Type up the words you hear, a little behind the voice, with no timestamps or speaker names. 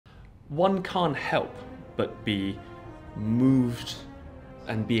one can't help but be moved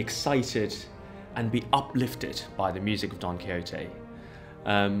and be excited and be uplifted by the music of Don Quixote.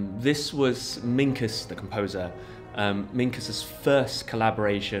 This was Minkus, the composer, Minkus's first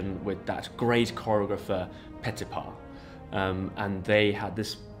collaboration with that great choreographer Petipa, and they had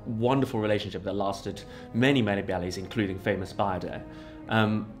this wonderful relationship that lasted many ballets, including famous Barber.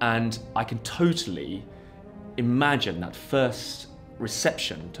 And I can totally imagine that first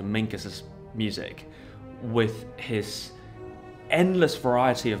reception to Minkus's music with his endless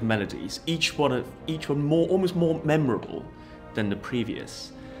variety of melodies, each one almost more memorable than the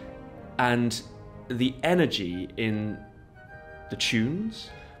previous, and the energy in the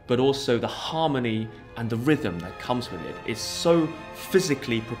tunes, but also the harmony and the rhythm that comes with it is so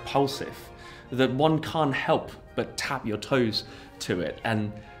physically propulsive that one can't help but tap your toes to it,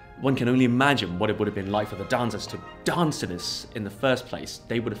 and one can only imagine what it would have been like for the dancers to dance to this in the first place.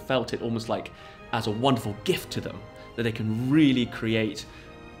 They would have felt it almost like as a wonderful gift to them, that they can really create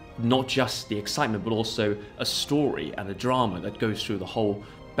not just the excitement but also a story and a drama that goes through the whole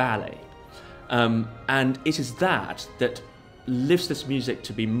ballet. And it is that lifts this music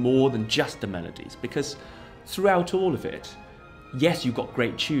to be more than just the melodies, because throughout all of it, yes, you've got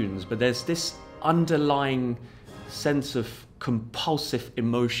great tunes, but there's this underlying sense of compulsive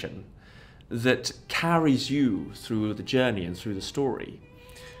emotion that carries you through the journey and through the story.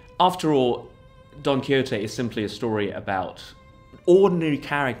 After all, Don Quixote is simply a story about ordinary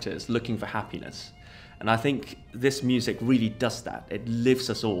characters looking for happiness. And I think this music really does that. It lifts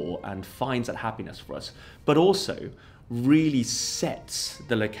us all and finds that happiness for us, but also really sets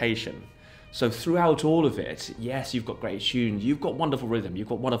the location. So throughout all of it, yes, you've got great tunes, you've got wonderful rhythm, you've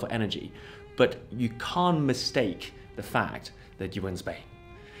got wonderful energy, but you can't mistake the fact that you're in Spain.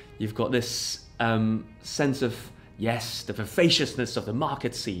 You've got this sense of, yes, the vivaciousness of the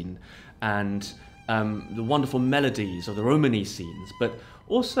market scene and the wonderful melodies of the Romany scenes, but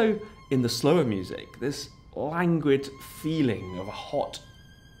also in the slower music, this languid feeling of a hot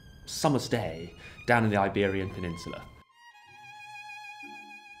summer's day down in the Iberian Peninsula.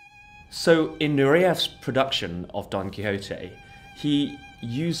 So in Nureyev's production of Don Quixote, he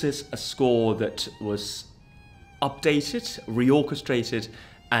uses a score that was updated, reorchestrated,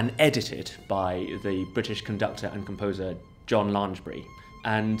 and edited by the British conductor and composer John Lansbury.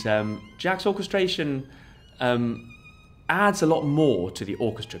 And Jack's orchestration adds a lot more to the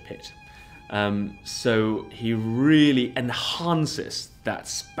orchestra pit. So he really enhances that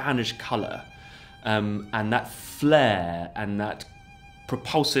Spanish colour and that flair and that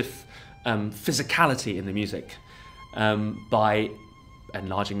propulsive physicality in the music by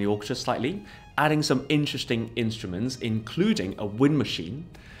enlarging the orchestra slightly, adding some interesting instruments, including a wind machine,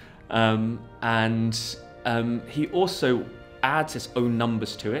 and he also adds his own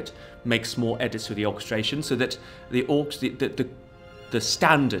numbers to it, makes small edits to the orchestration so that the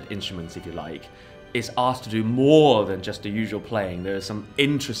standard instruments, if you like, is asked to do more than just the usual playing. There are some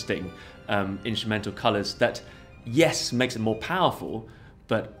interesting instrumental colours that, yes, makes it more powerful,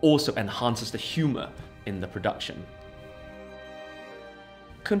 but also enhances the humour in the production.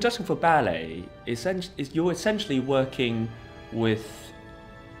 Conducting for ballet is you're essentially working with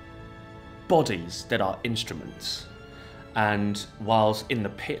bodies that are instruments. And whilst in the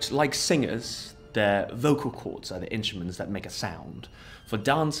pit, like singers, their vocal cords are the instruments that make a sound. For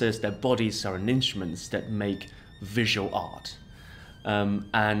dancers, their bodies are instruments that make visual art.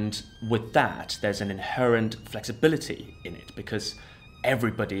 And with that, there's an inherent flexibility in it because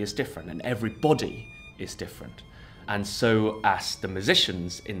everybody is different and every body is different. And so as the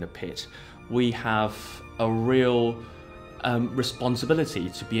musicians in the pit, we have a real responsibility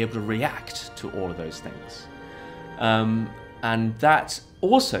to be able to react to all of those things. And that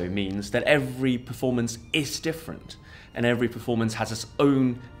also means that every performance is different and every performance has its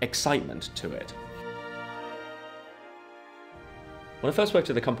own excitement to it. When I first worked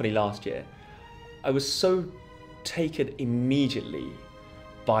at the company last year, I was so taken immediately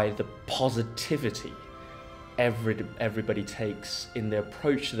by the positivity everybody takes in their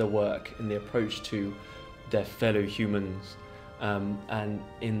approach to their work, in their approach to their fellow humans, and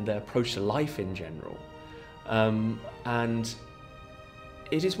in their approach to life in general. And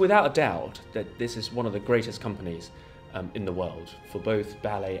it is without a doubt that this is one of the greatest companies in the world for both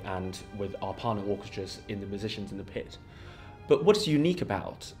ballet and with our partner orchestras in the musicians in the pit. But what is unique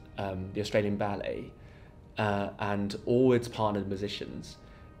about the Australian Ballet and all its partnered musicians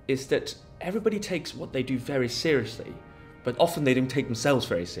is that everybody takes what they do very seriously, but often they don't take themselves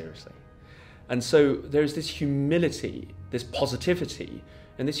very seriously. And so there's this humility, this positivity,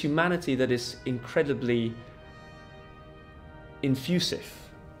 and this humanity that is incredibly infusive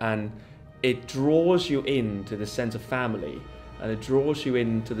and it draws you into this sense of family, and it draws you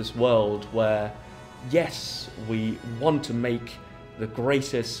into this world where, yes, we want to make the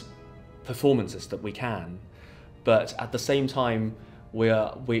greatest performances that we can, but at the same time we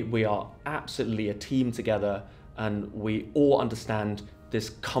are absolutely a team together, and we all understand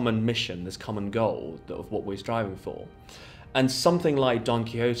this common mission, this common goal of what we're striving for. And something like Don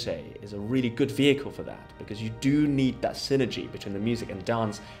Quixote is a really good vehicle for that, because you do need that synergy between the music and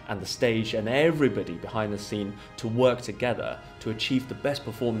dance and the stage and everybody behind the scene to work together to achieve the best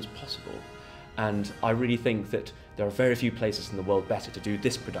performance possible. And I really think that there are very few places in the world better to do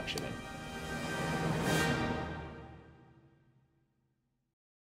this production in.